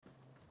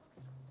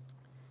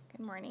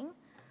morning.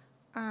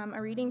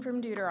 A reading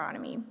from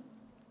Deuteronomy.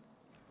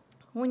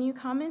 When you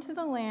come into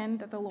the land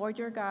that the Lord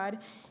your God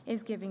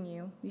is giving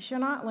you, you shall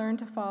not learn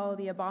to follow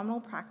the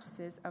abominable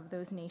practices of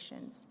those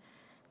nations.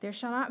 There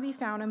shall not be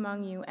found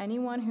among you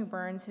anyone who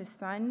burns his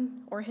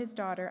son or his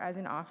daughter as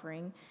an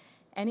offering,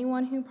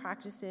 anyone who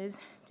practices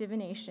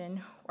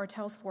divination or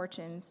tells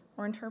fortunes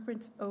or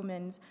interprets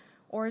omens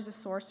or is a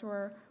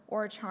sorcerer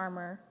or a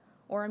charmer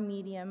or a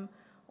medium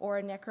or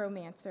a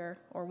necromancer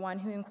or one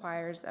who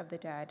inquires of the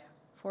dead.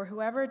 For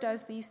whoever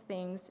does these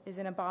things is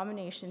an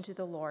abomination to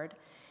the Lord.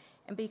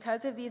 And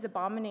because of these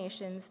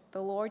abominations,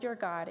 the Lord your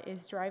God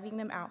is driving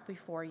them out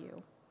before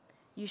you.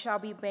 You shall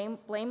be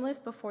blameless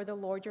before the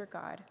Lord your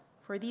God.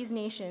 For these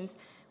nations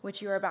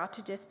which you are about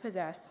to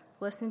dispossess,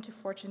 listen to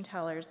fortune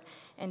tellers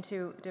and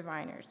to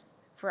diviners.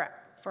 But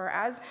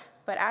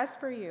as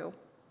for you,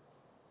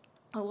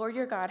 the Lord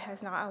your God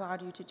has not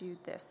allowed you to do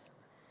this.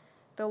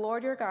 The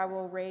Lord your God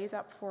will raise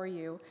up for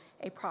you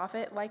a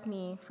prophet like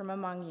me from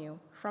among you,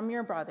 from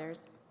your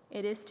brothers.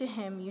 It is to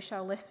him you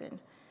shall listen,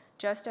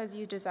 just as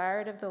you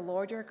desired of the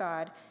Lord your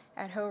God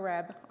at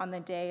Horeb on the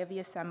day of the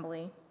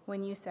assembly,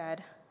 when you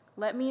said,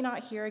 "Let me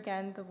not hear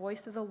again the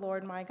voice of the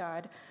Lord my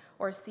God,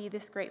 or see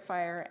this great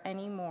fire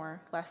any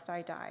more, lest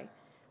I die."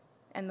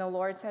 And the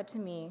Lord said to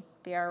me,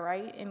 "They are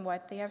right in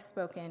what they have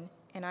spoken,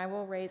 and I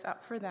will raise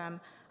up for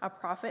them a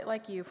prophet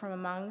like you from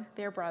among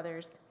their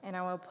brothers, and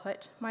I will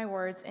put my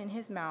words in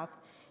his mouth,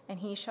 and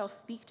he shall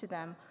speak to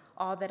them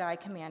all that I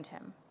command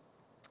him."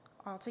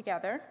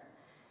 Altogether,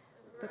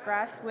 the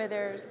grass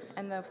withers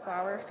and the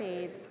flower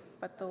fades,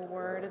 but the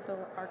word of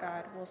our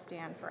God will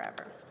stand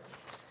forever.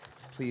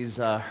 Please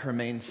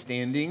remain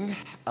standing.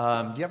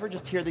 Do you ever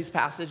just hear these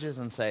passages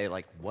and say,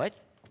 like, what?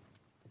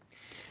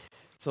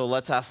 So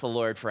let's ask the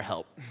Lord for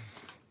help.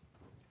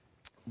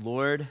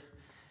 Lord,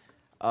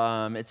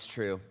 it's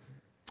true.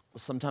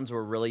 Sometimes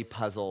we're really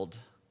puzzled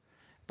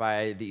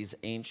by these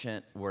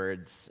ancient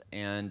words,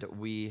 and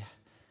we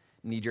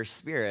need your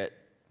Spirit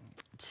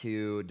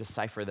to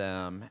decipher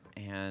them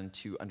and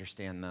to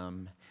understand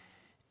them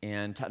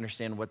and to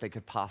understand what they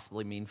could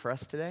possibly mean for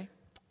us today.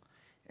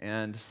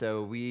 And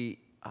so we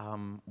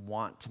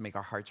want to make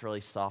our hearts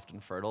really soft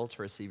and fertile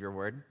to receive your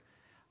word,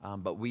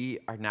 but we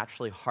are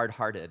naturally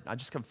hard-hearted. I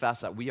just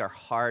confess that we are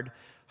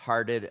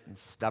hard-hearted and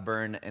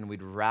stubborn, and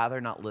we'd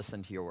rather not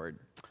listen to your word.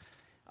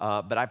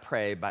 But I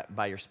pray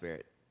by your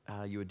Spirit,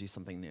 you would do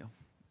something new.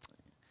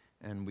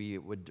 And we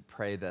would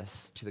pray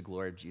this to the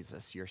glory of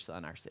Jesus, your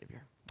Son, our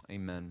Savior.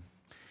 Amen.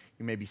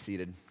 You may be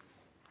seated.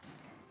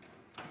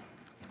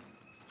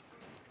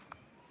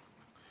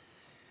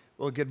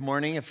 Well, good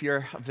morning. If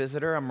you're a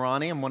visitor, I'm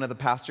Ronnie. I'm one of the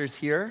pastors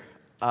here.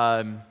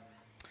 Have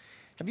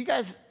you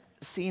guys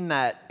seen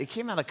that? It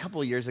came out a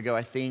couple of years ago,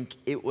 I think.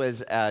 It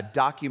was a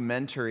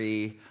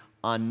documentary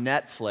on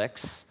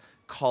Netflix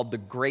called The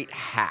Great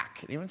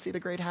Hack. Anyone see The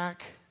Great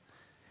Hack?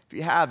 If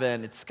you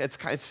haven't, it's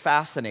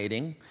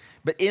fascinating.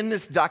 But in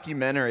this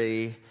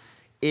documentary,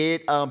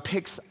 it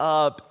picks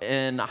up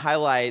and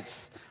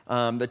highlights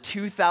the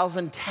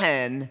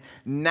 2010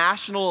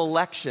 national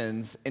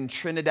elections in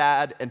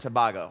Trinidad and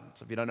Tobago.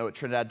 So if you don't know what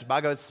Trinidad and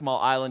Tobago is, it's a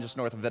small island just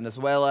north of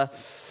Venezuela.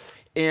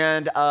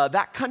 And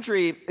that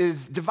country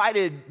is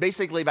divided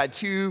basically by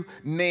two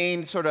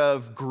main sort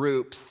of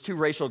groups, two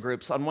racial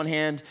groups. On one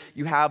hand,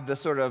 you have the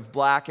sort of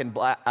black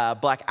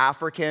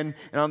African,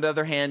 and on the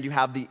other hand, you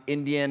have the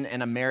Indian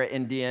and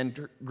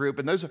Amerindian group.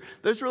 And those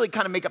really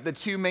kind of make up the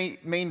two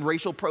main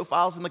racial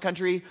profiles in the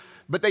country.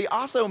 But they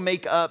also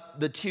make up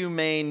the two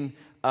main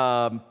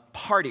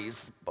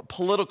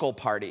political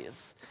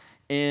parties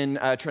in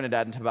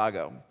Trinidad and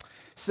Tobago.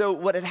 So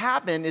what had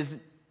happened is,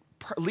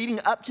 leading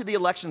up to the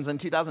elections in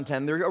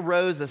 2010, there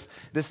arose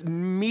this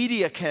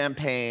media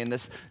campaign,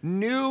 this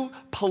new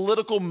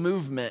political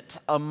movement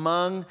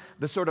among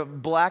the sort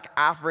of black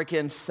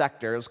African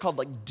sector. It was called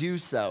like Do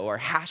So, or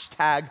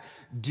hashtag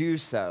Do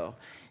So.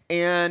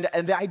 And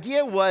the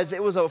idea was,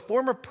 it was a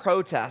form of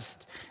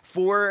protest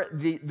for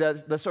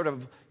the sort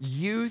of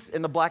youth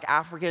in the black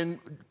African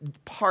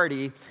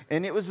party.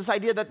 And it was this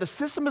idea that the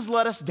system has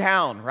let us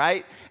down,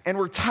 right? And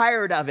we're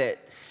tired of it.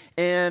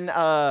 And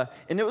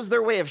it was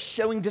their way of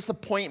showing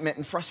disappointment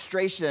and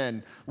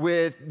frustration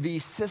with the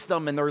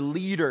system and their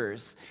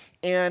leaders.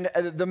 And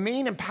the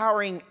main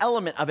empowering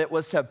element of it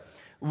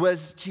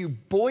was to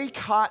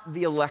boycott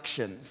the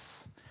elections.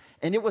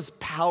 And it was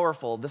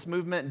powerful. This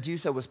movement, Do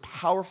So, was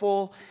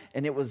powerful,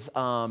 and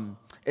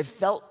it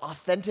felt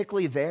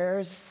authentically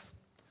theirs.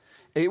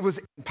 It was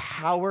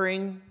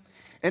empowering,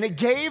 and it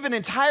gave an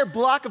entire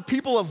block of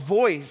people a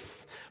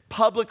voice,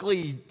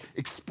 publicly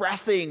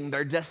expressing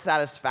their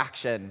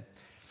dissatisfaction.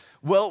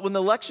 Well, when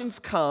the elections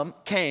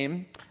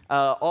came,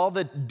 all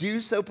the Do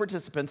So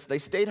participants, they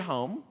stayed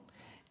home,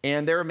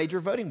 and they're a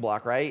major voting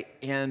bloc, right?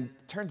 And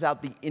it turns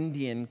out the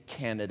Indian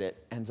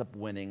candidate ends up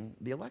winning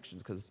the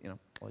elections because,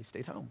 he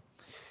stayed home.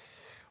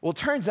 Well, it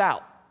turns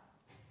out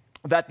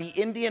that the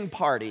Indian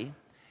party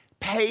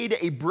paid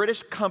a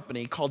British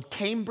company called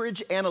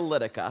Cambridge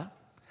Analytica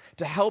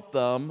to help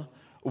them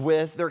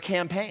with their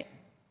campaign.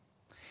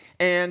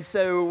 And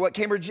so what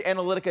Cambridge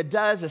Analytica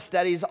does is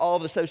studies all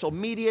the social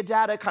media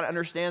data, kind of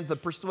understands the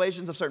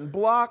persuasions of certain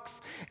blocks,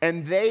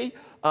 and they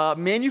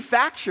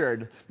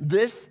manufactured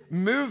this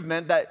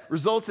movement that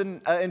results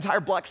in entire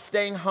blocks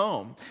staying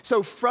home.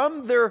 So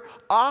from their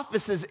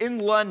offices in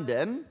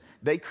London,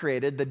 they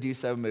created the Do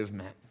So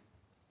movement.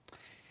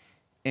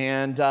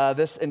 And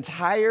this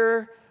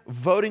entire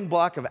voting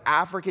bloc of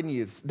African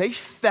youths, they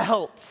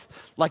felt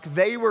like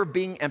they were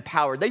being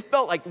empowered. They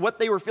felt like what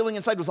they were feeling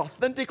inside was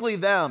authentically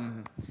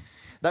them.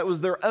 That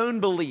was their own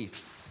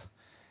beliefs.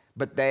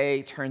 But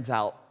they, turns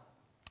out,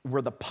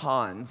 were the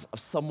pawns of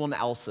someone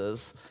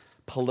else's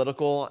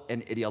political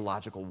and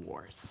ideological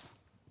wars.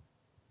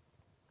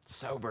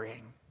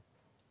 Sobering.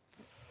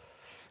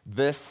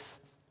 This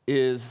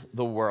is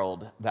the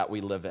world that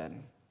we live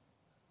in.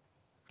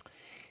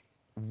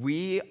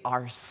 We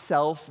are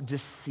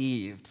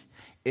self-deceived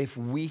if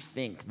we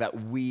think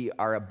that we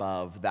are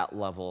above that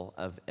level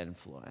of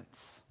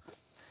influence.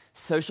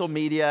 Social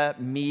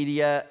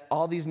media,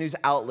 all these news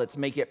outlets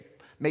make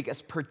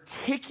us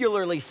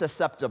particularly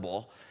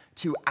susceptible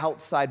to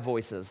outside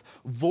voices.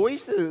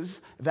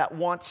 Voices that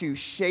want to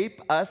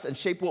shape us and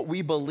shape what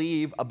we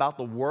believe about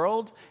the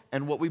world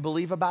and what we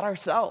believe about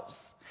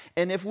ourselves.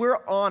 And if we're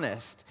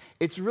honest,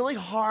 it's really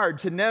hard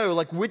to know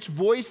which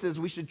voices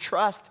we should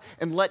trust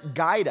and let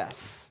guide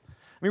us.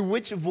 I mean,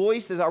 which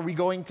voices are we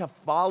going to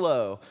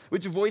follow?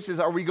 Which voices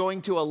are we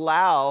going to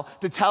allow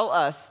to tell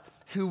us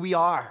who we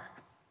are?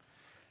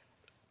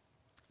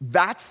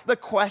 That's the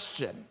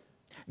question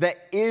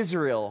that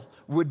Israel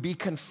would be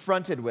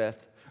confronted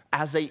with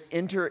as they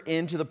enter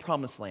into the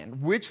promised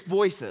land. Which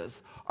voices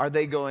are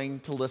they going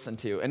to listen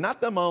to? And not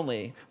them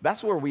only,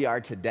 that's where we are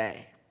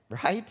today,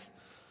 right?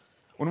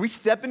 When we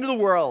step into the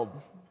world,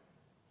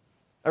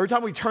 every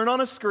time we turn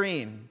on a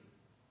screen,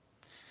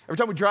 every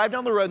time we drive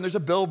down the road and there's a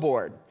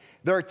billboard,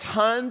 there are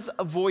tons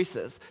of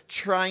voices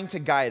trying to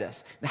guide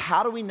us. Now,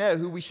 how do we know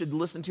who we should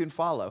listen to and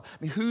follow?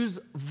 I mean, whose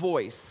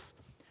voice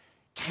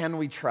can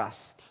we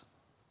trust?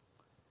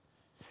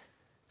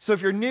 So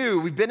if you're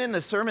new, we've been in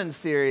the sermon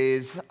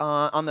series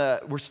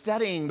we're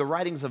studying the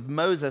writings of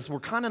Moses. We're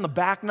kind of in the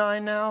back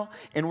nine now,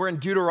 and we're in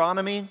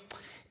Deuteronomy.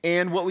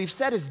 And what we've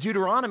said is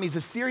Deuteronomy is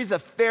a series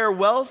of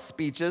farewell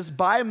speeches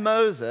by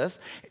Moses.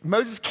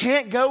 Moses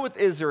can't go with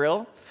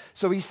Israel,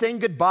 so he's saying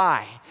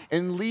goodbye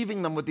and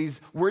leaving them with these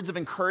words of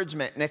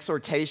encouragement and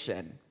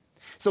exhortation.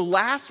 So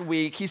last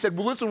week, he said,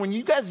 well, listen, when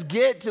you guys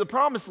get to the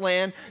promised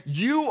land,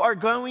 you are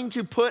going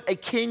to put a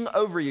king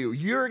over you.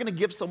 You're going to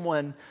give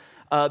someone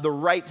the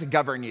right to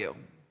govern you.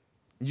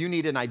 You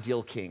need an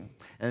ideal king.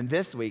 And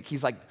this week,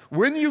 he's like,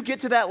 when you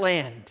get to that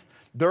land,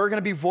 there are going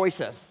to be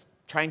voices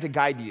trying to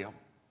guide you.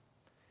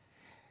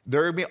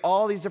 There are going to be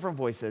all these different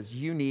voices.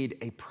 You need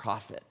a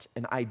prophet,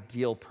 an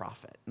ideal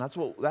prophet.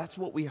 And that's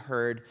what we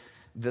heard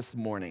this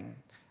morning.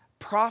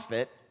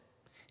 Prophet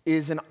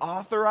is an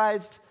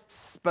authorized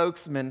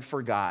spokesman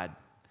for God,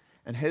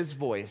 and his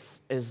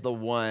voice is the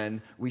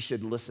one we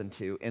should listen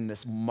to in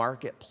this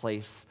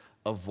marketplace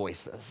of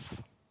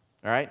voices.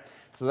 All right?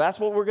 So that's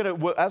what we're going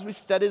to, as we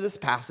study this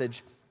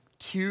passage,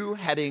 two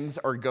headings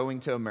are going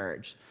to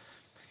emerge.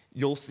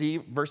 You'll see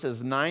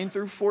verses 9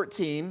 through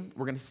 14.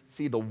 We're going to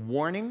see the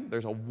warning.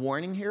 There's a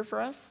warning here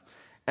for us.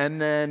 And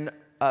then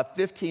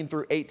 15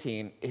 through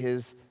 18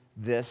 is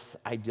this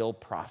ideal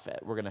prophet.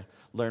 We're going to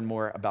learn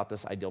more about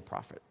this ideal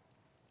prophet.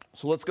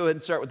 So let's go ahead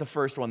and start with the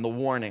first one, the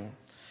warning.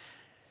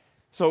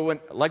 So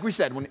like we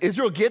said, when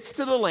Israel gets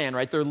to the land,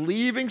 right, they're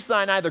leaving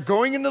Sinai, they're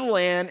going into the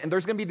land, and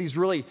there's going to be these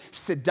really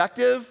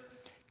seductive,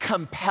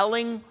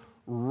 compelling,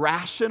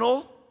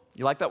 rational,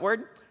 you like that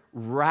word?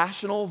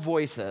 Rational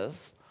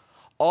voices,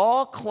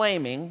 all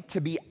claiming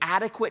to be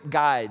adequate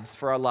guides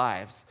for our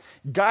lives.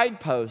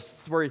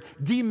 Guideposts for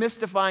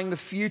demystifying the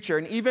future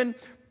and even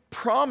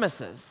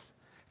promises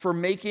for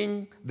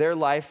making their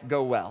life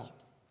go well.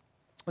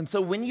 And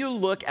so when you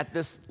look at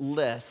this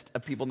list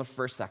of people in the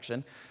first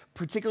section,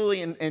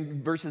 particularly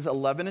in verses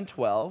 11 and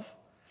 12,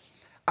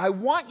 I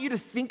want you to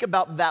think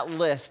about that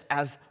list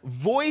as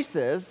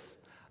voices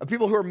of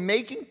people who are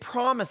making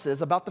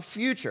promises about the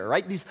future,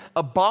 right? These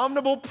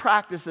abominable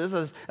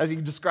practices, as he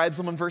describes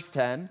them in verse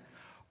 10,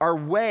 are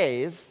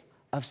ways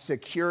of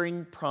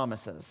securing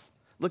promises.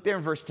 Look there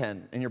in verse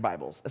 10 in your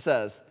Bibles. It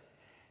says,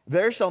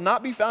 "There shall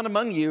not be found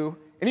among you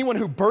anyone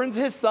who burns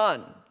his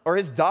son or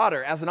his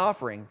daughter as an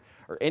offering,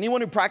 or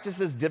anyone who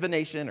practices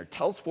divination or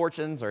tells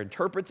fortunes or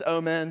interprets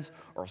omens,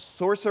 or a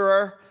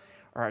sorcerer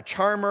or a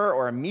charmer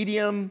or a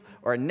medium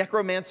or a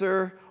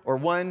necromancer or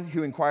one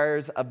who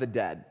inquires of the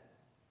dead."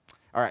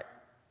 All right,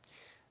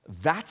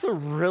 that's a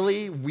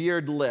really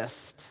weird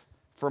list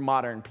for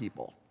modern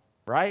people,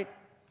 right?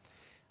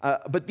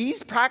 But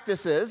these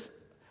practices,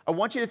 I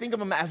want you to think of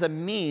them as a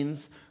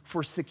means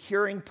for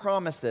securing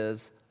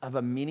promises of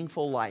a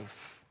meaningful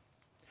life.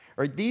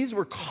 All right, these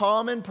were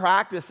common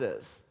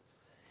practices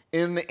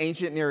in the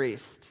ancient Near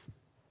East.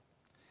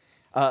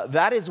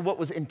 That is what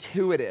was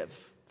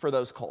intuitive for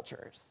those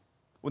cultures.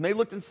 When they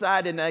looked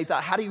inside and they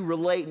thought, how do you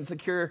relate and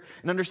secure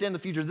and understand the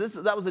future?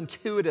 That was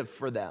intuitive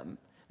for them,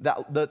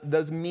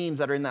 those means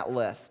that are in that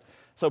list.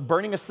 So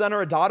burning a son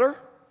or a daughter.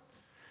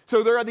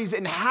 So there are these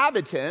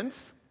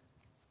inhabitants,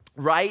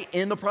 right,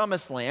 in the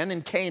promised land,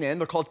 in Canaan.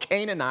 They're called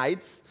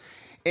Canaanites.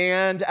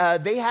 And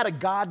they had a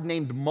god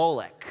named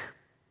Moloch.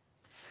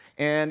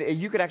 And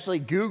you could actually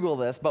Google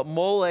this, but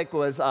Moloch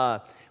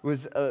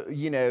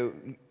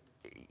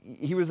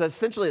he was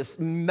essentially this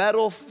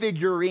metal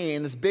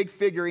figurine, this big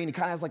figurine. He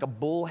kind of has like a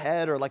bull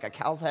head or like a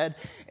cow's head.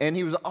 And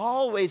he was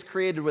always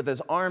created with his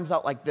arms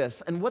out like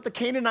this. And what the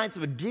Canaanites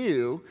would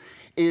do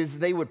is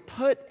they would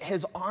put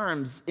his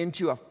arms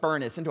into a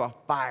furnace, into a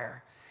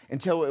fire,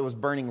 until it was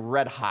burning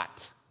red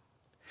hot.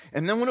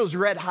 And then when it was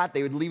red hot,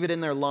 they would leave it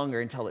in there longer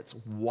until it's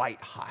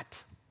white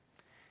hot.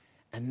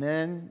 And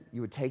then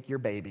you would take your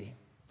baby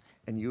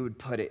and you would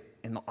put it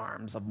in the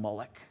arms of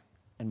Moloch,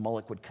 and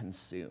Moloch would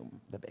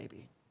consume the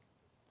baby.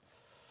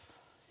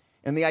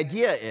 And the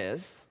idea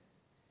is,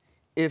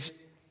 if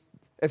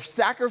I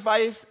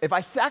sacrifice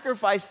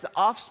the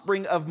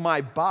offspring of my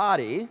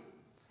body,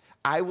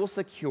 I will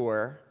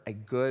secure a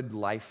good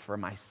life for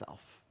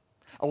myself.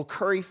 I will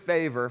curry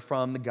favor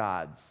from the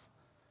gods.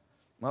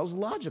 Well, that was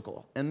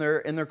logical in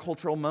their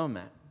cultural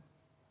moment.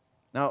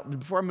 Now,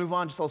 before I move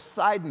on, just a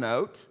side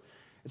note,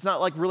 it's not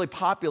like really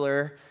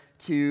popular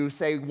to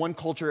say one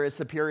culture is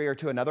superior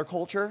to another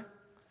culture,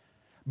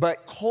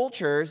 but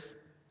cultures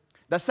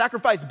that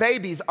sacrifice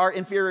babies are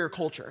inferior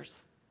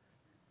cultures.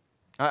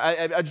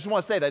 I just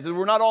want to say that.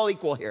 We're not all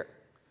equal here.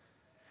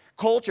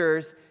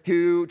 Cultures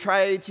who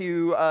try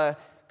to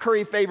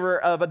curry favor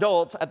of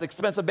adults at the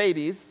expense of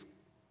babies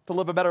to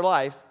live a better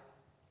life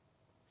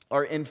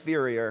are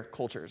inferior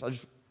cultures. I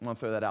just want to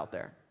throw that out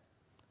there.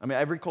 I mean,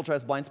 every culture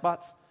has blind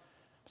spots.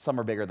 Some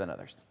are bigger than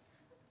others,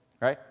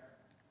 right?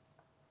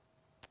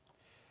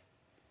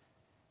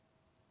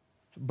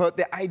 But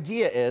the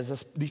idea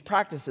is these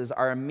practices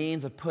are a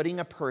means of putting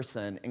a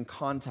person in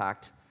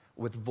contact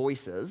with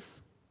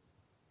voices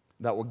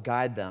that will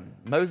guide them.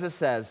 Moses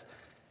says,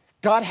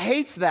 God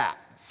hates that.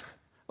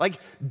 Like,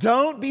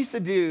 don't be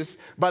seduced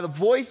by the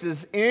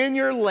voices in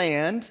your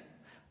land,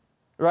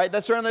 right?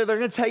 That's around there. They're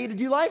going to tell you to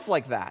do life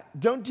like that.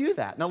 Don't do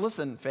that. Now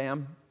listen,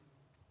 fam.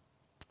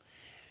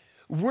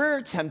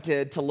 We're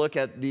tempted to look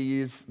at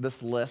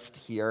this list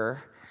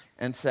here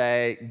and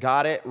say,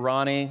 got it,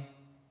 Ronnie.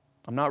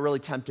 I'm not really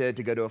tempted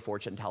to go to a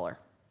fortune teller.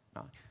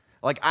 No.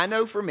 Like, I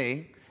know for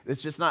me,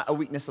 it's just not a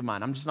weakness of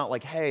mine. I'm just not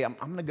like, hey, I'm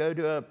going to go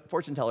to a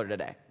fortune teller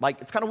today. Like,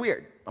 it's kind of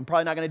weird. I'm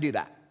probably not going to do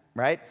that,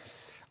 right?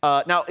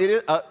 Now, it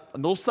is a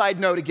little side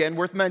note again,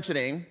 worth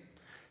mentioning.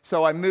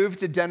 So I moved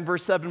to Denver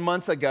 7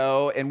 months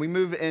ago, and we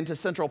moved into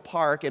Central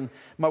Park, and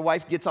my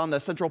wife gets on the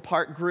Central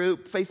Park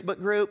group, Facebook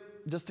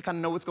group, just to kind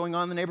of know what's going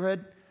on in the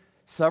neighborhood.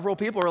 Several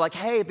people are like,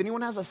 hey, if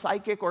anyone has a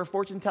psychic or a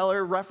fortune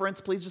teller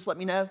reference, please just let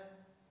me know.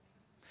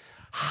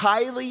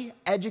 Highly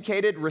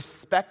educated,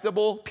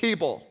 respectable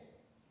people,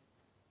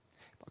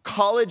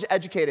 college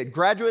educated,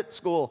 graduate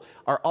school,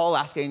 are all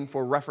asking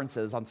for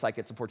references on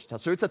psychics and fortune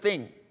tellers. So it's a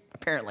thing,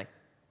 apparently.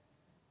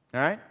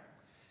 All right?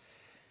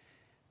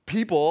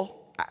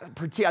 People,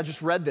 I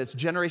just read this,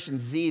 Generation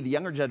Z, the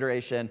younger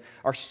generation,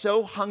 are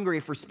so hungry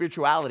for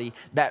spirituality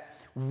that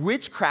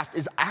witchcraft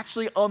is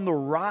actually on the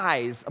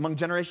rise among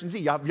Generation Z.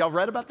 Y'all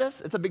read about this?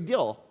 It's a big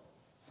deal.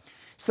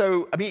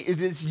 So, I mean,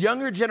 this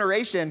younger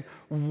generation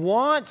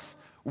wants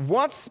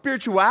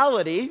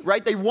spirituality,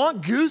 right? They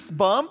want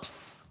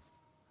goosebumps,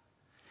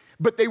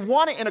 but they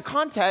want it in a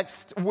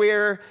context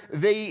where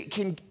they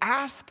can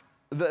cast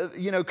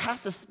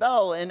a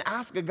spell and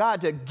ask a God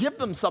to give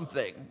them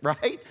something,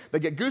 right? They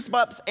get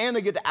goosebumps and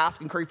they get to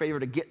ask and curry favor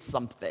to get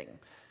something.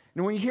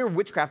 And when you hear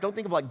witchcraft, don't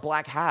think of like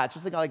black hats,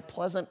 just think of like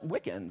pleasant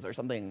Wiccans or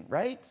something,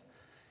 right?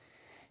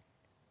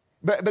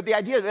 But the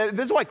idea,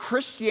 this is why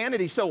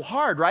Christianity is so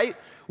hard, right?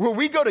 Where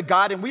we go to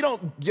God and we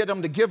don't get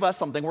him to give us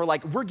something. We're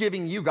like, we're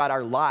giving you, God,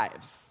 our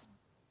lives.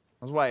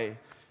 That's why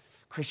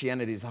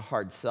Christianity is a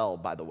hard sell,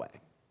 by the way.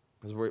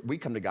 Because we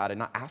come to God and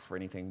not ask for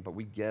anything, but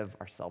we give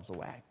ourselves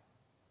away.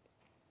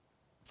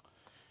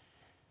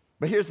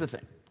 But here's the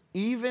thing.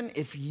 Even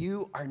if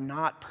you are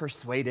not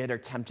persuaded or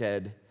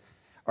tempted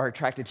or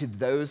attracted to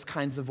those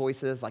kinds of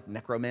voices like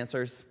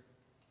necromancers,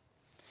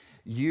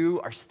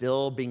 you are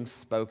still being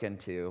spoken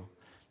to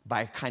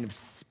by a kind of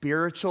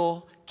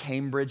spiritual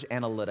Cambridge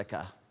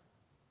Analytica.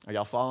 Are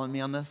y'all following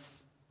me on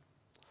this?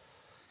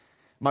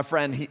 My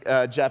friend,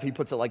 Jeff, he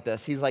puts it like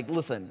this. He's like,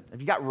 listen, if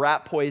you got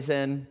rat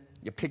poison,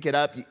 you pick it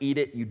up, you eat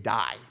it, you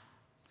die.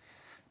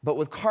 But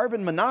with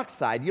carbon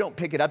monoxide, you don't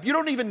pick it up, you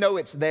don't even know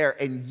it's there,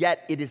 and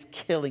yet it is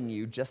killing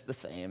you just the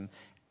same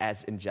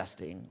as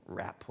ingesting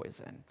rat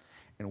poison.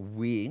 And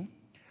we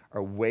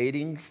are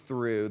wading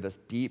through this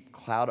deep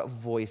cloud of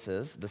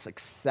voices, this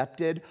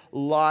accepted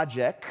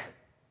logic,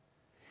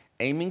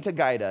 aiming to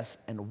guide us,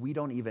 and we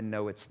don't even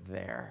know it's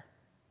there,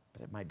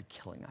 but it might be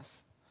killing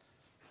us.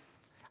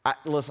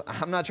 Listen,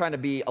 I'm not trying to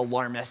be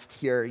alarmist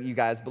here, you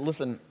guys, but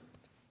listen,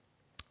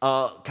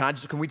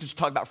 can we just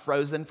talk about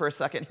Frozen for a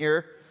second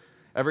here?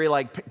 Every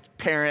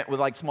parent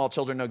with small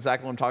children know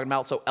exactly what I'm talking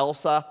about. So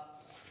Elsa,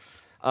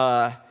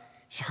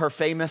 her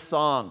famous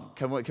song.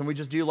 Can we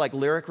just do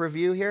lyric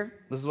review here?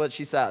 This is what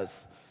she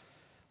says.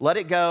 Let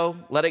it go,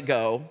 let it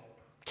go.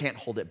 Can't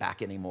hold it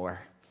back anymore.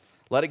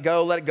 Let it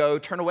go,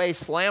 turn away,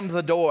 slam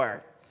the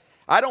door.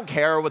 I don't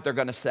care what they're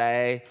gonna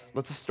say.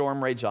 Let the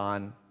storm rage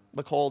on.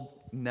 The cold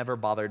never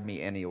bothered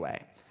me anyway.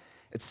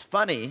 It's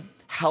funny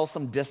how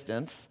some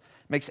distance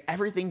makes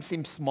everything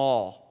seem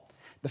small.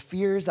 The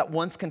fears that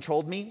once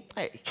controlled me,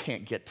 it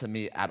can't get to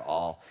me at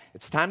all.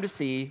 It's time to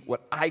see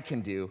what I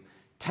can do,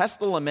 test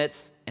the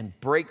limits, and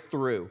break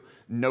through.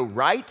 No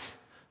right,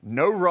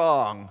 no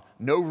wrong,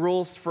 no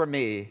rules for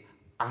me.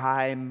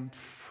 I'm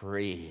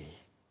free.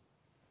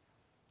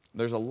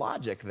 There's a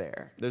logic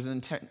there. There's an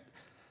intent.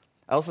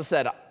 Elsa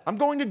said, I'm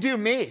going to do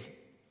me.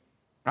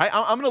 Right?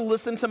 I'm going to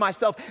listen to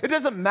myself. It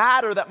doesn't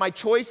matter that my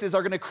choices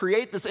are going to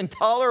create this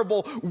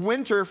intolerable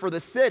winter for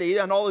the city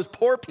and all those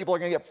poor people are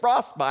going to get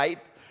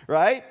frostbite,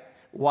 right?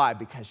 Why?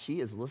 Because she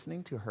is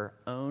listening to her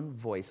own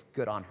voice.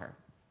 Good on her.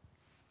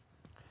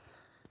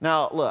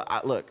 Now,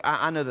 look,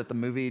 I know that the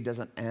movie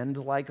doesn't end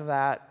like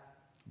that,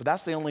 but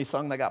that's the only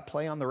song that got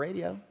play on the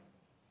radio,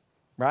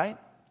 right?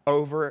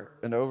 Over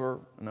and over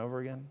and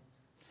over again.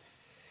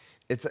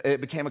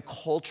 It became a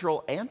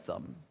cultural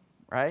anthem,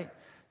 right?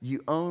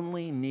 You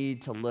only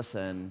need to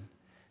listen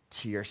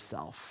to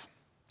yourself.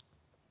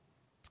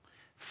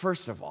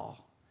 First of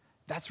all,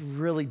 that's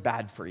really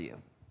bad for you,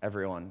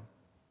 everyone.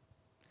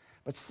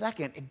 But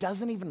second, it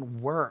doesn't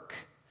even work.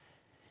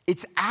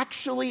 It's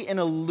actually an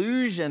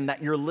illusion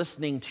that you're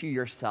listening to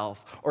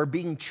yourself or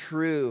being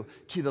true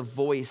to the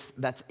voice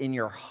that's in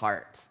your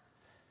heart.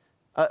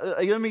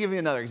 Let me give you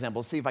another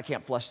example. See if I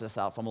can't flesh this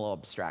out if I'm a little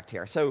abstract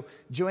here. So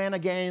Joanna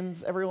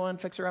Gaines, everyone,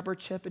 fixer-upper,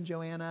 Chip and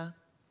Joanna,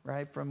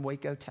 right, from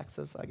Waco,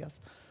 Texas, I guess.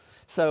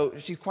 So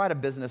she's quite a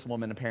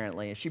businesswoman,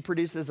 apparently. She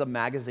produces a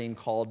magazine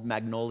called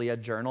Magnolia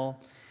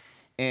Journal.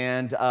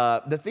 And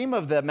the theme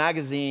of the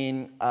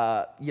magazine,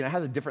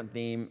 has a different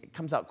theme. It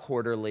comes out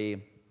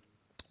quarterly.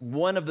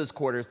 One of those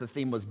quarters, the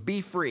theme was be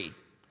free.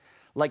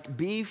 Like,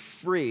 be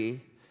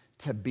free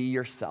to be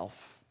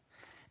yourself.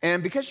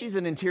 And because she's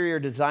an interior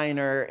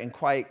designer and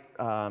quite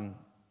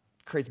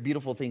creates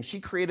beautiful things,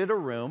 she created a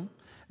room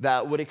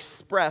that would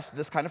express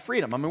this kind of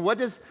freedom. I mean, what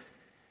does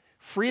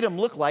freedom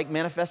look like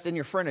manifest in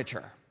your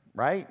furniture,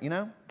 right?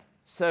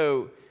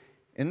 So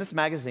in this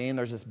magazine,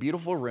 there's this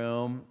beautiful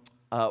room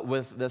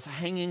with this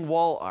hanging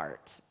wall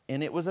art.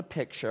 And it was a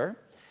picture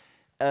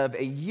of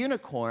a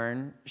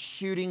unicorn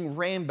shooting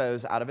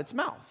rainbows out of its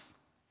mouth.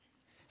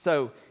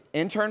 So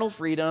internal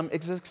freedom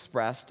is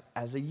expressed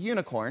as a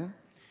unicorn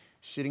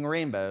shooting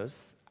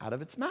rainbows out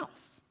of its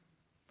mouth.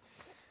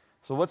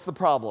 So what's the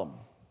problem?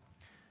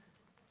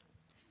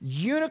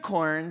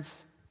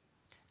 Unicorns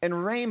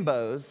and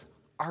rainbows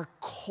are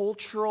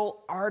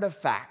cultural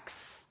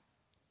artifacts.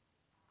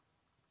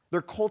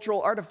 They're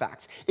cultural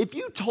artifacts. If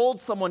you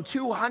told someone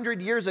 200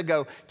 years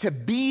ago to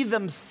be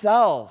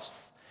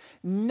themselves,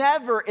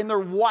 never in their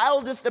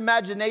wildest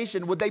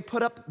imagination would they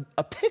put up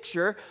a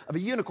picture of a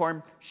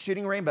unicorn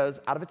shooting rainbows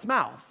out of its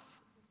mouth.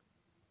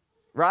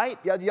 Right?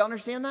 You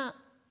understand that?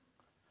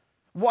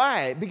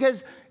 Why?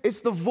 Because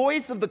it's the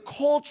voice of the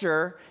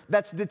culture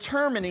that's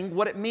determining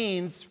what it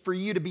means for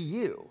you to be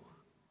you.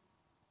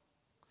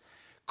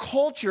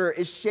 Culture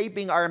is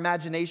shaping our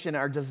imagination,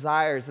 our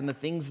desires, and the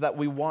things that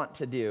we want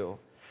to do.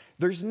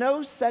 There's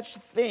no such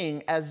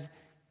thing as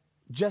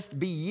just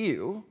be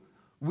you.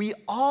 We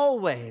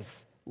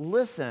always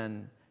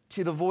listen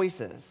to the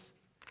voices.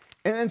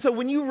 And so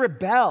when you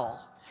rebel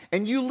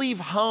and you leave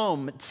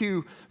home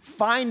to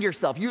find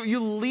yourself, you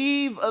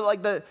leave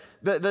like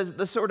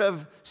the sort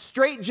of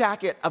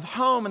straitjacket of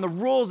home and the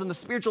rules and the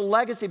spiritual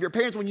legacy of your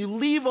parents, when you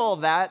leave all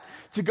that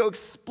to go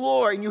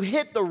explore and you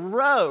hit the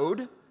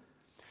road,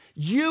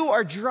 you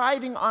are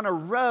driving on a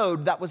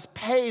road that was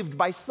paved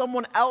by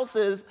someone else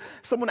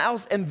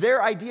and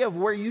their idea of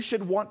where you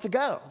should want to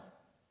go.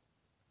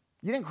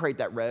 You didn't create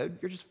that road.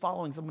 You're just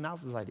following someone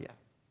else's idea.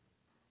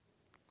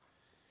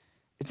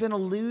 It's an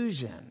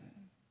illusion.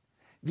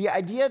 The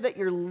idea that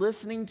you're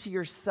listening to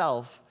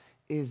yourself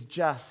is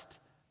just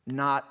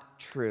not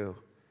true.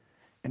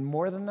 And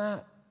more than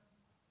that,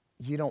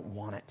 you don't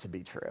want it to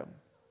be true.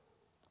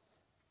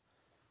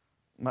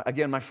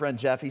 Again, my friend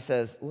Jeff, he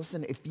says,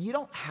 listen, if you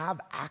don't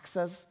have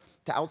access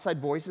to outside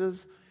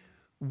voices,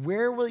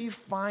 where will you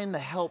find the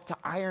help to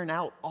iron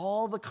out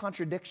all the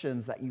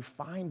contradictions that you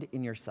find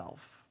in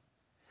yourself?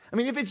 I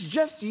mean, if it's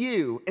just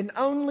you and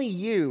only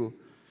you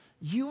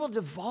will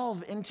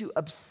devolve into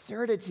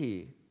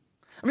absurdity.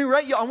 I mean,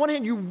 right? On one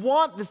hand, you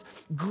want this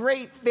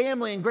great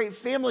family and great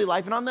family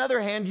life, and on the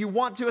other hand, you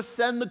want to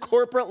ascend the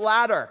corporate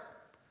ladder.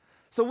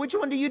 So which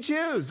one do you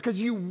choose?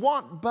 Because you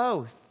want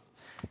both.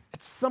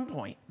 At some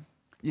point,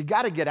 you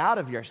got to get out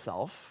of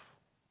yourself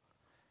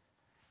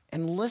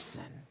and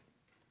listen.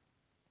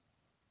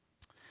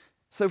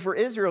 So for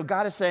Israel,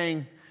 God is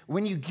saying,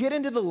 when you get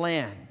into the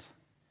land,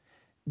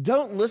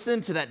 don't listen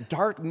to that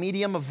dark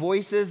medium of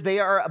voices. They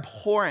are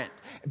abhorrent.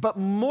 But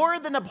more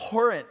than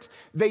abhorrent,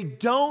 they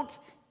don't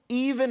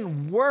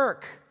even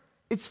work.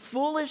 It's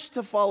foolish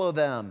to follow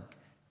them.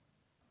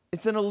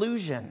 It's an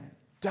illusion.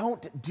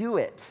 Don't do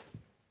it.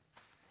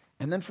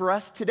 And then for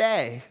us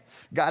today,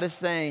 God is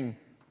saying,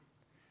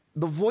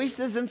 the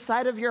voices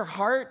inside of your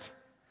heart,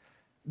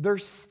 they're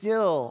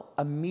still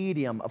a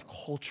medium of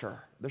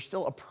culture. They're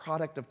still a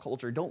product of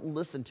culture. Don't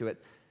listen to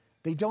it.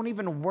 They don't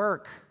even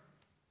work.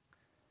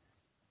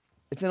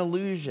 It's an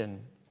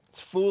illusion. It's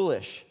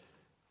foolish.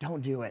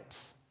 Don't do it.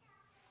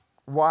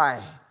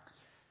 Why?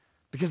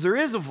 Because there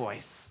is a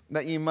voice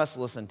that you must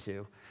listen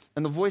to.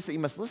 And the voice that you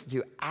must listen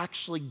to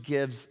actually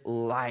gives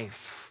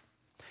life.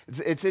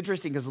 It's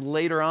interesting because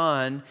later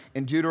on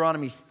in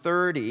Deuteronomy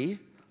 30,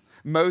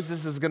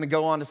 Moses is going to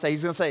go on to say,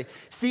 he's going to say,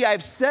 see,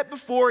 I've set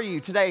before you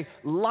today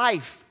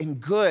life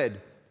and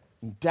good,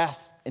 and death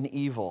and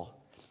evil.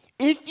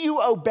 If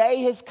you obey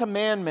his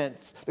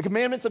commandments, the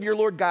commandments of your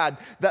Lord God,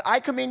 that I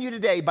command you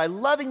today by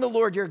loving the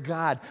Lord your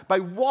God, by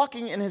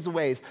walking in his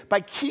ways,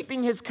 by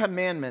keeping his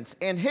commandments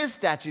and his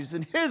statutes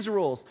and his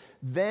rules,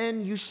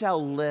 then you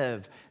shall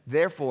live.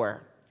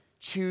 Therefore,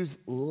 choose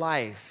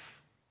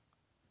life.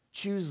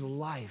 Choose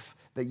life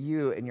that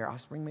you and your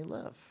offspring may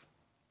live.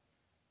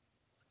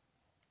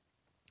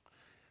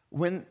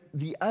 When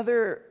the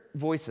other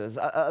voices,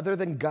 other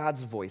than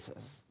God's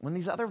voices, when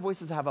these other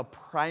voices have a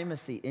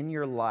primacy in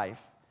your life,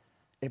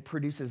 it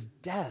produces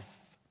death,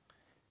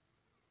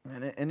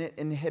 and it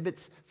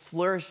inhibits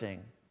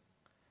flourishing.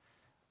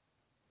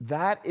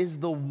 That is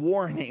the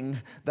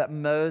warning that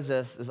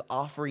Moses is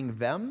offering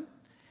them,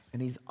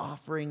 and he's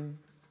offering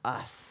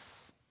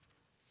us.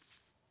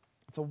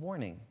 It's a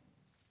warning.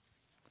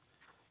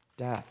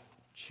 Death.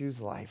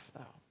 Choose life,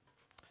 though.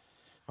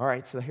 All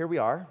right, so here we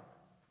are.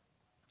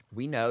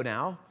 We know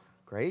now,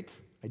 great,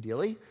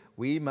 ideally,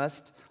 we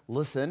must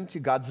listen to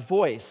God's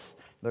voice.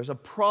 There's a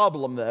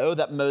problem, though,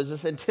 that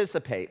Moses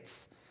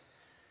anticipates,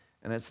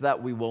 and it's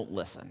that we won't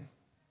listen.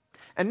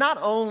 And not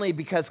only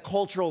because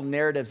cultural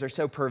narratives are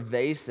so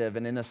pervasive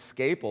and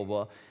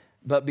inescapable,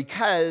 but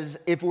because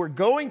if we're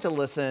going to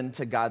listen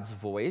to God's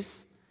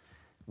voice,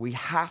 we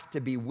have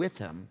to be with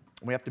him.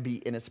 We have to be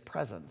in his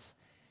presence.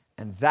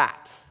 And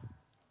that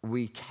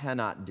we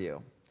cannot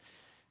do.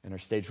 And our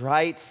stage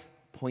right,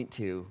 point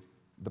 2,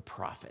 the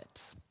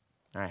prophet.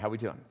 All right, how we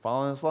doing?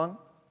 Following us along?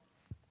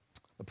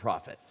 The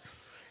prophet.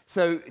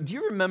 So do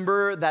you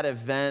remember that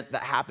event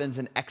that happens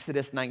in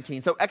Exodus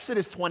 19? So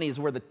Exodus 20 is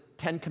where the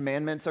 10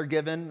 Commandments are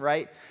given,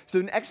 right? So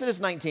in Exodus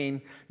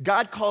 19,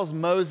 God calls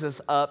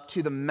Moses up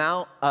to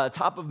the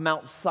top of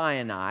Mount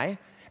Sinai,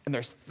 and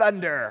there's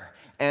thunder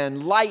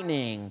and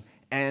lightning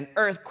and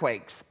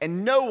earthquakes,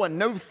 and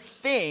no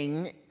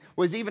thing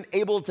was even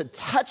able to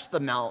touch the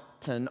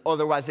mountain,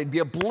 otherwise they'd be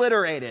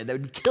obliterated. They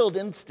would be killed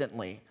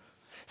instantly.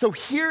 So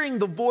hearing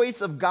the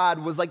voice of God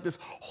was like this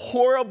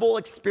horrible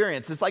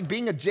experience. It's like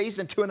being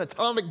adjacent to an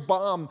atomic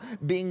bomb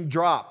being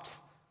dropped.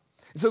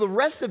 So the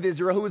rest of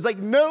Israel, who was like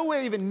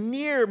nowhere even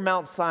near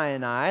Mount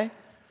Sinai,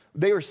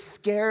 they were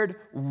scared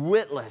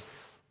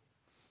witless.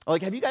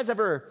 Like, have you guys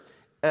ever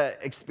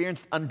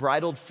experienced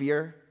unbridled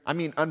fear? I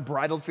mean,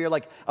 unbridled fear.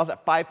 Like, I was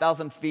at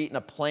 5,000 feet in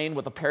a plane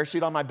with a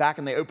parachute on my back,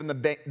 and they open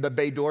the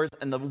bay doors,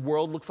 and the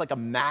world looks like a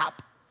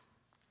map.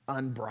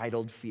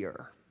 Unbridled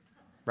fear,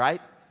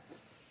 right?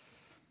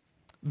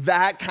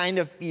 That kind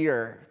of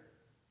fear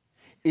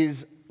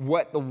is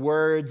what the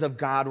words of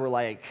God were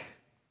like.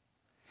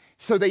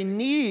 So they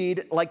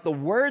need, like, the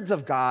words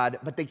of God,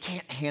 but they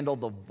can't handle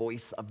the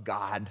voice of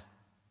God.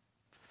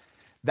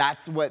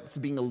 That's what's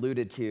being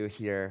alluded to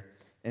here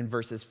in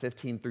verses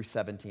 15 through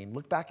 17.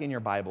 Look back in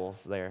your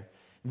Bibles there.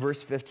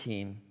 Verse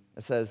 15,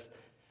 it says,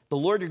 "The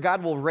Lord your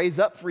God will raise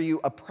up for you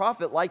a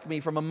prophet like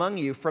me from among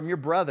you, from your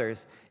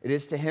brothers. It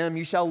is to him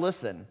you shall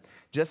listen.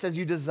 Just as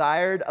you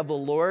desired of the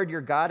Lord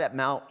your God at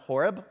Mount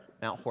Horeb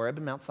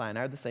and Mount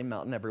Sinai are the same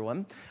mountain,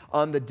 everyone,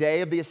 on the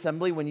day of the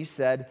assembly when you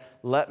said,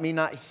 'Let me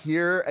not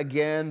hear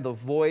again the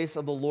voice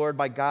of the Lord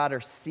my God or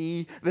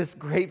see this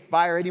great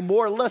fire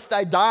anymore, lest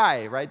I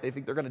die,'" right? They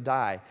think they're going to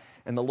die.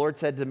 "And the Lord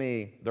said to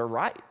me," they're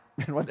right.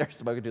 And what they're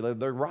spoken to,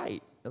 they're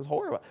right. It was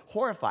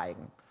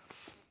horrifying.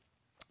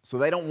 So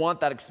they don't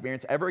want that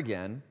experience ever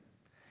again.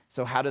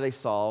 So how do they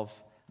solve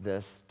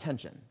this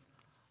tension?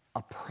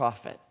 A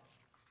prophet.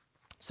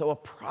 So a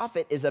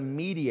prophet is a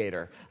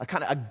mediator, a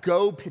kind of a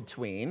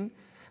go-between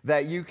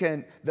that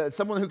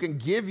someone who can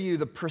give you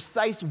the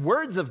precise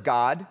words of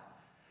God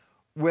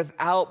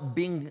without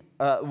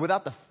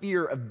the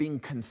fear of being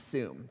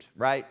consumed,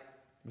 right?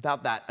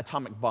 Without that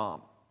atomic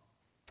bomb.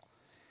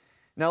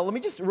 Now, let me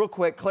just real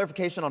quick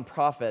clarification on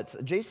prophets.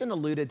 Jason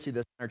alluded to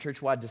this in our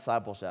church-wide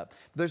discipleship.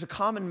 There's a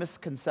common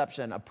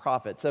misconception of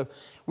prophets. So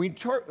we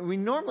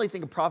normally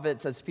think of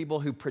prophets as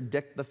people who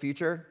predict the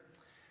future.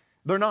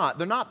 They're not.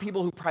 They're not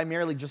people who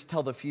primarily just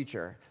tell the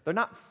future. They're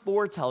not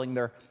foretelling.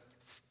 They're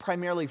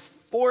primarily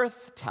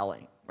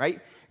forthtelling, right?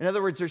 In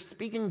other words, they're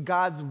speaking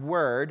God's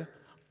word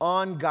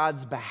on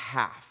God's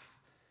behalf.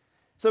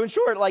 So in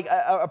short, like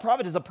a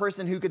prophet is a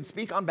person who can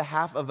speak on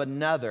behalf of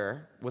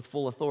another with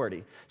full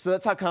authority. So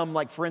that's how come,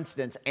 like, for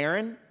instance,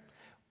 Aaron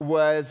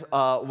was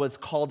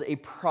called a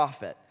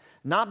prophet.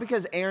 Not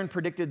because Aaron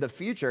predicted the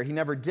future, he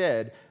never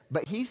did,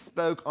 but he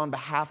spoke on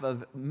behalf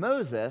of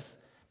Moses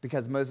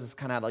because Moses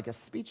kind of had like a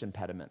speech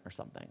impediment or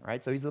something,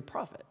 right? So he's a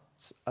prophet,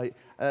 an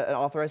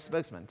authorized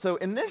spokesman. So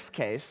in this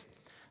case,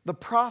 The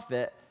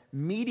prophet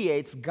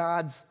mediates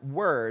God's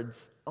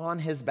words on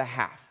his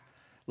behalf.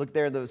 Look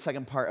there, the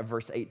second part of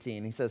verse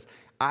 18. He says,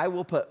 I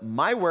will put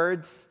my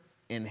words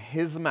in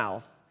his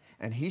mouth,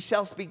 and he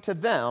shall speak to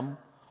them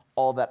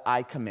all that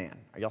I command.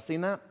 Are y'all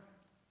seeing that?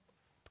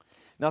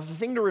 Now, the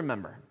thing to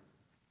remember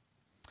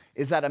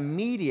is that a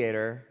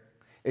mediator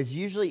is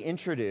usually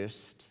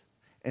introduced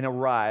and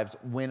arrives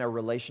when a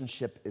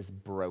relationship is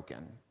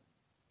broken,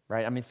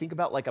 right? I mean, think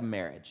about like a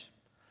marriage.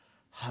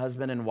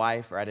 Husband and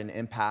wife are at an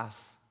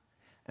impasse,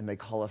 and they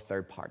call a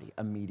third party,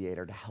 a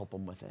mediator, to help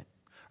them with it.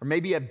 Or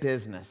maybe a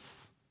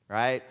business,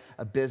 right?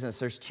 A business.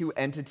 There's two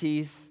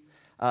entities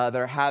that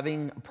are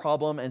having a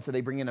problem, and so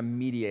they bring in a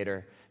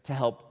mediator to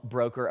help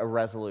broker a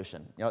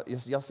resolution.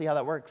 Y'all see how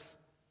that works?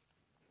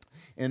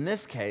 In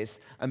this case,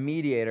 a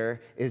mediator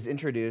is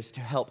introduced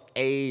to help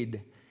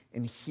aid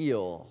and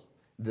heal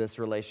this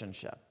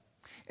relationship.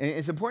 And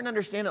it's important to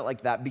understand it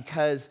like that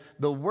because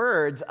the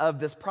words of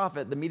this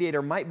prophet, the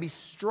mediator, might be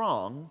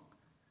strong,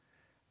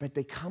 but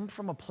they come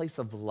from a place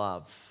of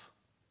love.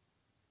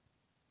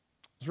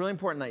 It's really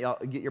important that y'all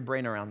get your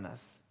brain around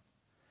this.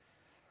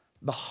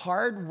 The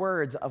hard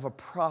words of a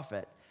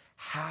prophet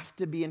have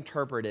to be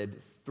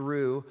interpreted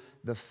through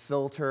the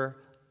filter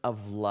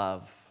of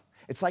love.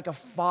 It's like a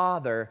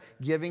father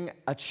giving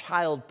a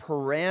child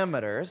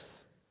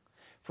parameters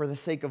for the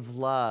sake of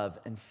love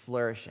and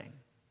flourishing.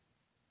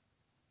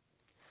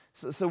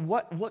 So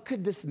what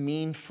could this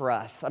mean for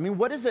us? I mean,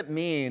 what does it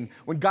mean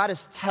when God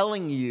is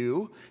telling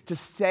you to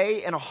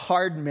stay in a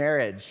hard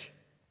marriage,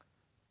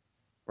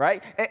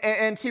 right?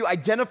 And to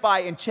identify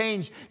and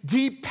change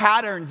deep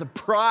patterns of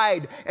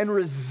pride and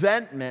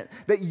resentment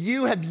that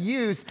you have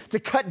used to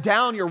cut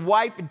down your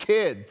wife and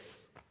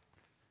kids?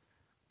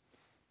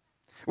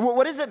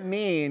 What does it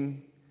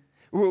mean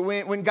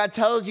when God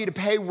tells you to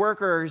pay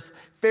workers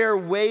fair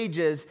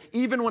wages,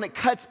 even when it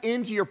cuts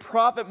into your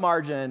profit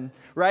margin,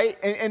 right?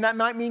 And that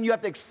might mean you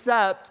have to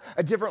accept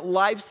a different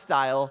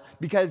lifestyle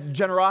because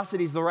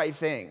generosity is the right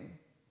thing.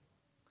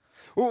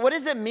 What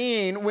does it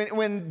mean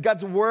when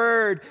God's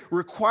word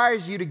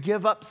requires you to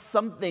give up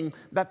something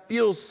that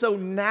feels so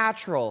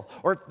natural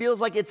or it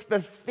feels like it's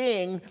the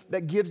thing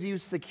that gives you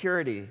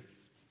security?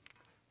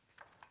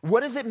 What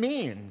does it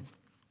mean?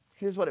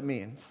 Here's what it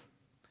means.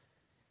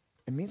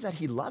 It means that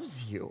he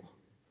loves you.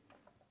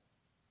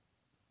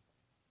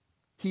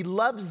 He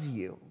loves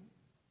you.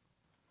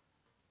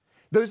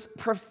 Those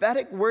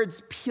prophetic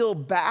words peel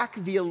back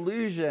the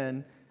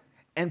illusion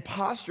and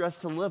posture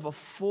us to live a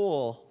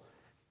full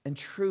and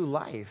true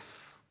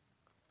life.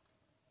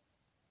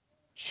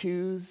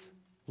 Choose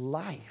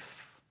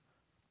life.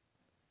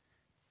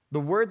 The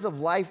words of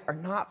life are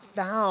not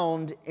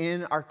found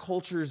in our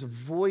culture's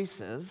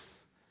voices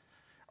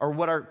or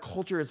what our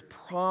culture is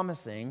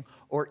promising,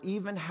 or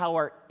even how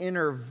our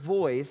inner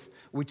voice,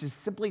 which is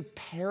simply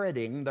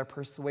parroting the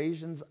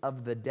persuasions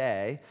of the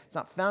day, it's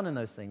not found in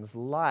those things.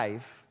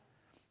 Life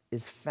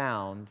is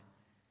found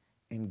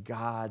in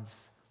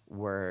God's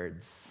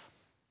words.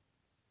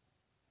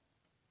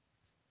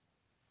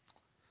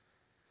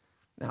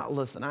 Now,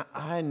 listen,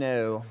 I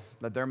know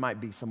that there might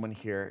be someone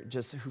here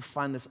just who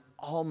find this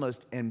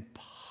almost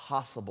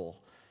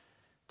impossible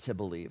to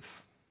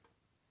believe.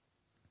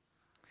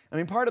 I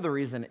mean, part of the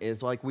reason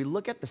is, like, we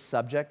look at the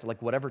subject, like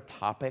whatever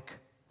topic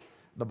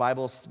the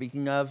Bible is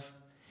speaking of,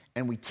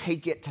 and we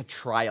take it to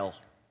trial.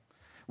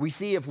 We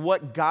see if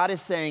what God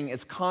is saying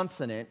is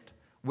consonant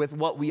with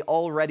what we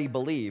already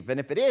believe.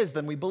 And if it is,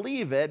 then we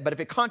believe it. But if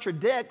it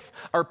contradicts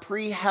our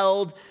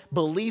pre-held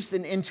beliefs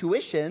and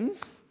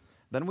intuitions,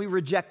 then we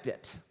reject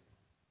it.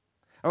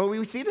 And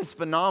we see this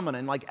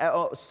phenomenon, like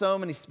so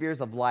many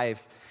spheres of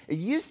life. It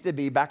used to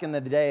be, back in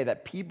the day,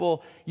 that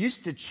people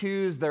used to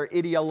choose their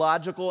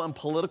ideological and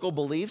political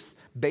beliefs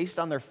based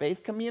on their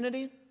faith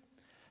community.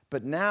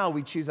 But now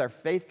we choose our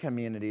faith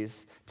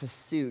communities to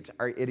suit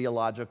our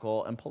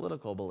ideological and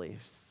political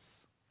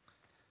beliefs.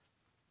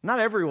 Not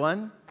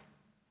everyone,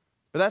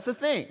 but that's a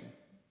thing.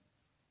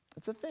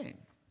 It's a thing.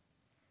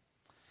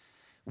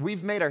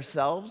 We've made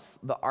ourselves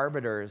the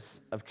arbiters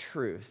of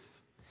truth.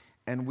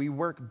 And we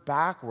work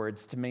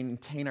backwards to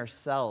maintain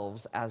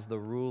ourselves as the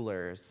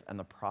rulers and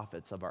the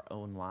prophets of our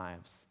own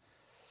lives.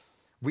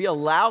 We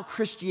allow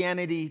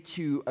Christianity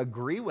to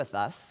agree with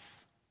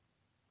us,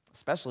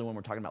 especially when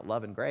we're talking about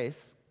love and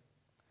grace,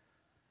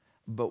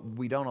 but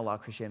we don't allow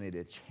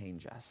Christianity to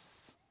change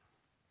us.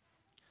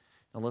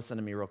 Now listen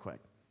to me real quick,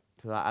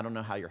 because I don't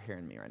know how you're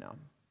hearing me right now.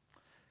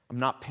 I'm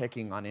not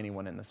picking on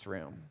anyone in this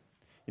room.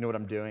 You know what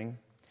I'm doing?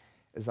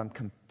 Is I'm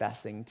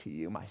confessing to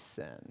you my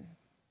sin.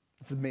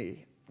 It's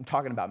me. I'm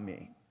talking about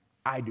me.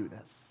 I do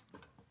this,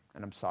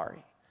 and I'm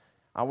sorry.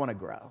 I want to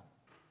grow.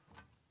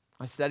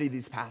 I study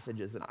these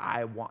passages, and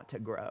I want to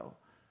grow.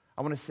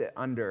 I want to sit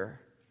under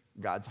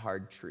God's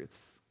hard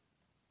truths.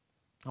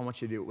 I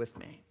want you to do it with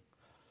me.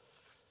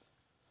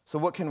 So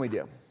what can we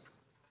do?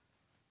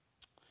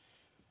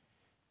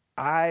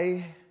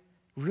 I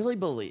really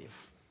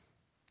believe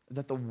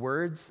that the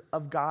words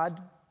of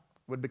God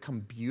would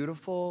become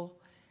beautiful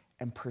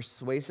and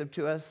persuasive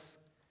to us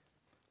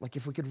like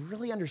if we could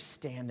really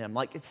understand him,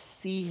 like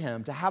see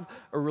him, to have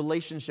a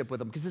relationship with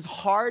him. Because it's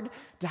hard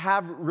to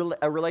have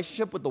a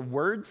relationship with the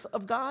words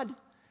of God.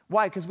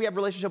 Why? Because we have a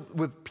relationship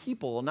with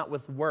people, not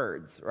with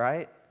words,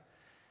 right?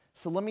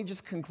 So let me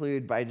just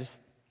conclude by just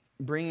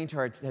bringing to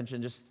our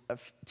attention just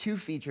two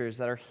features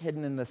that are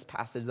hidden in this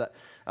passage that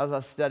as I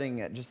was studying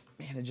it,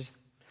 it just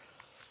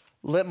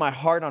lit my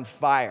heart on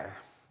fire.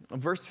 In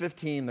verse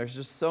 15, there's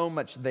just so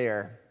much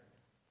there.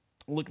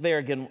 Look there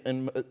again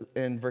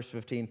in verse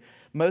 15.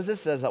 Moses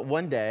says that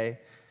one day,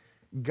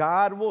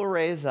 God will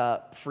raise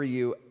up for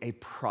you a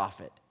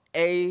prophet.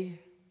 A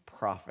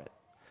prophet.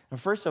 Now,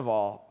 first of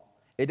all,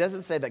 it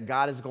doesn't say that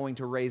God is going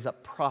to raise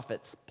up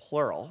prophets,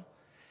 plural.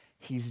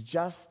 He's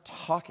just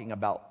talking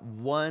about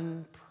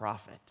one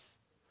prophet.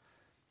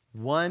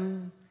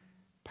 One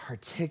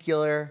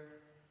particular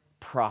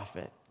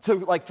prophet. So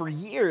like for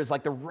years,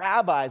 like the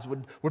rabbis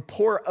would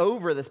pore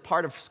over this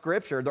part of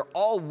Scripture. They're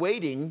all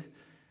waiting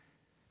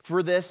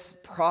for this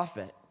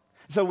prophet.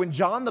 So when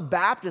John the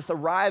Baptist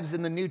arrives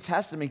in the New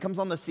Testament, he comes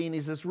on the scene.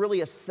 He's this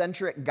really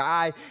eccentric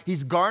guy.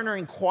 He's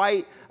garnering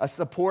quite a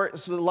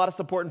lot of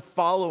support and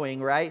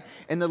following, right?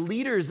 And the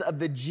leaders of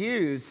the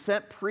Jews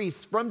sent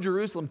priests from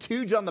Jerusalem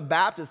to John the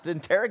Baptist to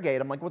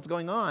interrogate him, like, what's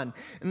going on?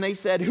 And they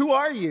said, who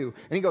are you?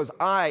 And he goes,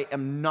 I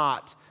am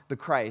not the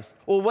Christ.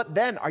 Well, what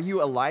then? Are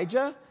you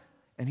Elijah?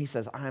 And he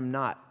says, I am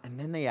not. And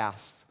then they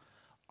asked,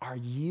 are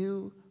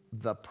you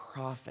the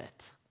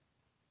prophet?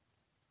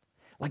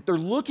 Like they're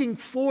looking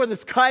for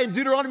this guy in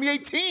Deuteronomy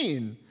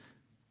 18.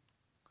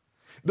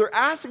 They're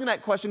asking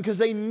that question because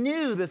they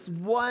knew this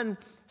one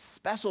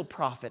special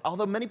prophet,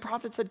 although many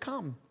prophets had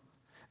come,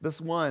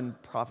 this one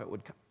prophet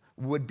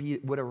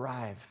would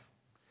arrive.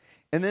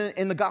 And then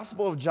in the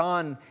Gospel of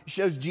John, it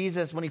shows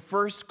Jesus when he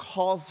first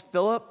calls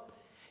Philip,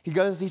 he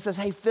says,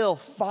 hey, Phil,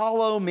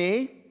 follow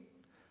me.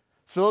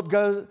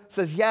 Philip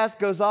says yes,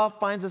 goes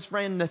off, finds his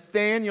friend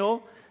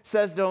Nathaniel,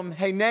 says to him,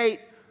 hey, Nate,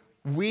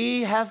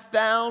 we have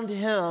found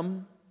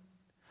him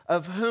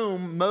of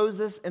whom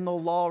Moses in the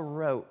law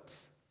wrote.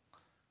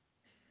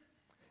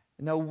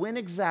 Now, when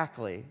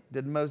exactly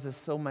did Moses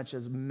so much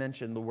as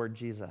mention the word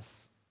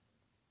Jesus?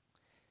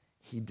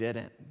 He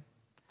didn't.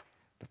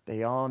 But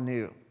they all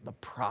knew the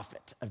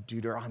prophet of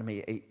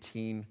Deuteronomy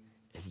 18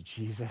 is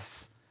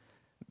Jesus.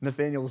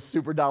 Nathaniel was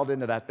super dialed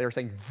into that. They were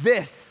saying,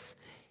 this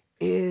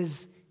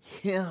is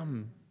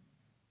him.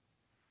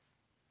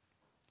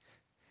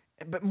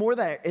 But more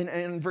than that,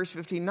 in verse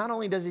 15, not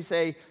only does he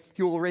say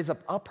he will raise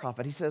up a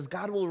prophet, he says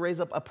God will raise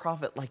up a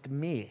prophet like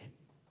me,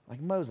 like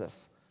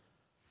Moses.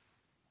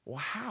 Well,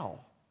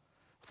 how?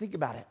 Think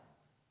about it.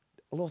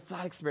 A little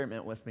thought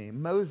experiment with me.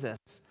 Moses,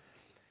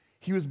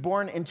 he was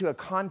born into a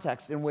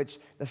context in which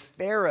the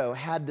Pharaoh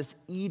had this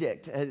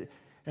edict,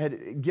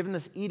 had given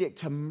this edict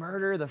to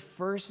murder the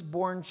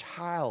firstborn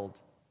child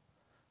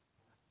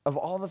of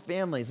all the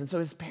families. And so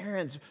his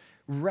parents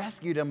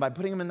rescued him by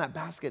putting him in that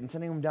basket and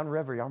sending him down the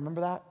river. Y'all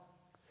remember that?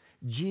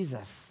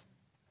 Jesus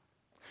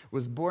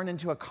was born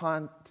into a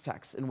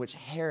context in which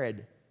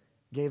Herod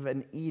gave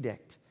an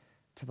edict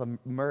to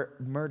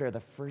murder the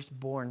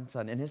firstborn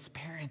son, and his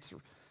parents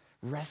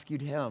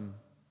rescued him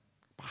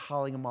by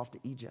hauling him off to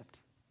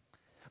Egypt.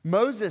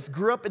 Moses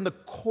grew up in the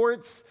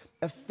courts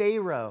of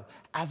Pharaoh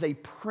as a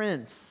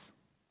prince,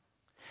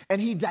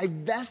 and he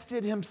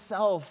divested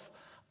himself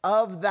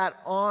of that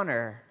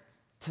honor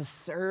to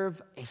serve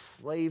a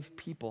slave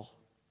people.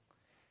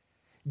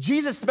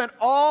 Jesus spent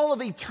all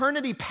of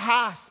eternity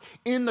past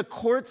in the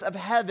courts of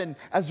heaven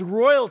as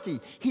royalty.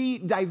 He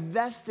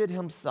divested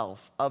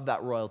himself of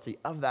that royalty,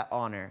 of that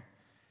honor,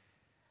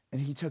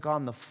 and he took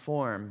on the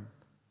form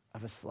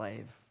of a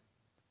slave.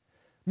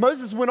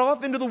 Moses went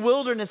off into the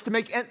wilderness to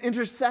make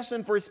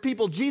intercession for his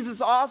people. Jesus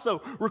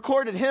also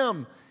recorded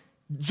him,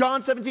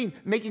 John 17,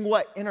 making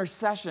what?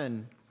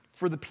 Intercession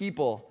for the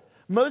people.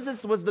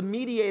 Moses was the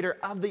mediator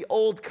of the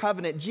old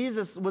covenant.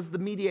 Jesus was the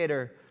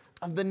mediator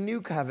of the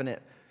new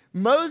covenant.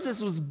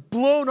 Moses was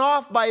blown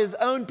off by his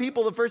own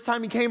people the first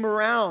time he came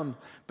around,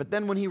 but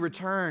then when he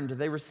returned,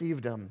 they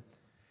received him.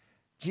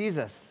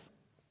 Jesus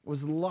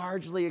was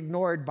largely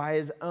ignored by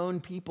his own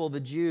people,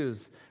 the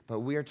Jews, but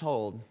we are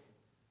told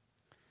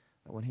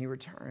that when he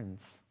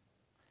returns,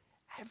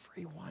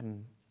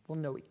 everyone will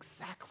know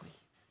exactly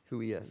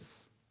who he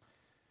is.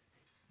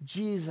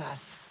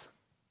 Jesus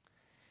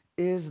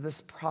is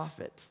this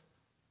prophet.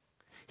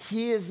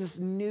 He is this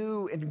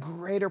new and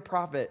greater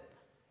prophet.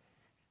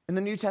 In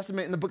the New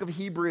Testament, in the book of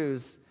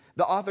Hebrews,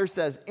 the author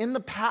says, in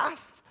the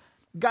past,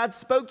 God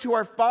spoke to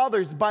our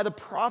fathers by the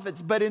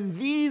prophets, but in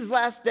these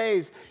last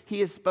days,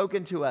 he has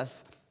spoken to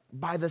us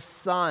by the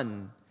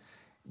Son.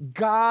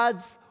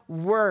 God's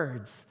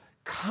words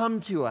come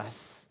to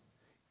us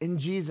in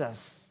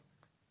Jesus.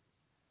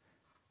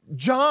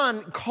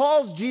 John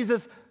calls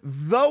Jesus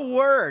the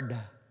Word,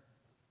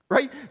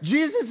 right?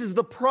 Jesus is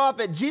the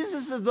prophet.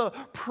 Jesus is the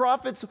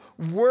prophet's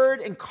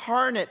word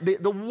incarnate,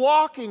 the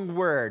walking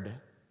word.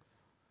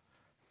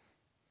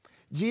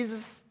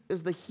 Jesus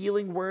is the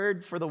healing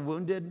word for the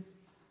wounded.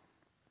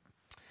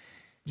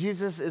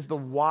 Jesus is the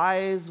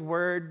wise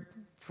word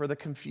for the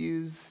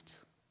confused.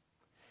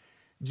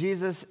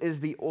 Jesus is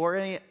the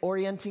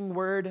orienting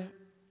word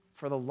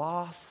for the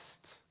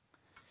lost.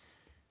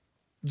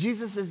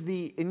 Jesus is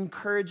the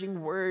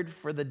encouraging word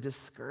for the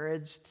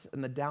discouraged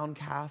and the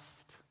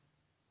downcast.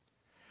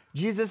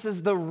 Jesus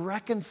is the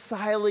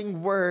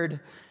reconciling word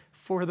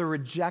for the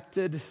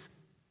rejected.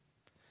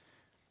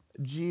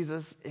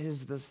 Jesus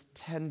is this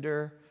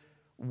tender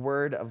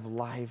word of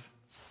life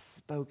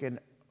spoken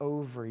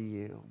over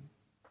you.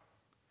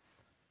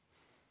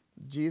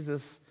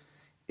 Jesus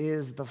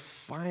is the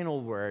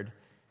final word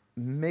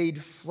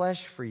made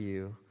flesh for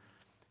you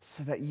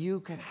so that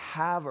you can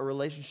have a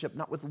relationship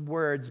not with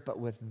words, but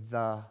with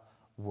the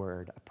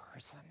Word, a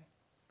person.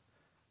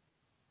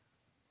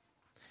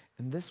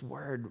 And this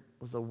word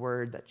was a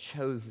word that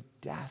chose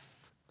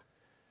death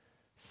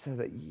so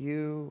that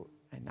you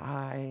and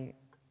I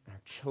and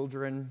our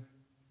children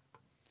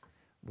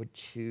would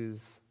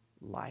choose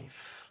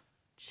life.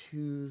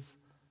 Choose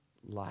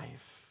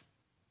life.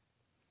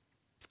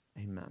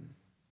 Amen.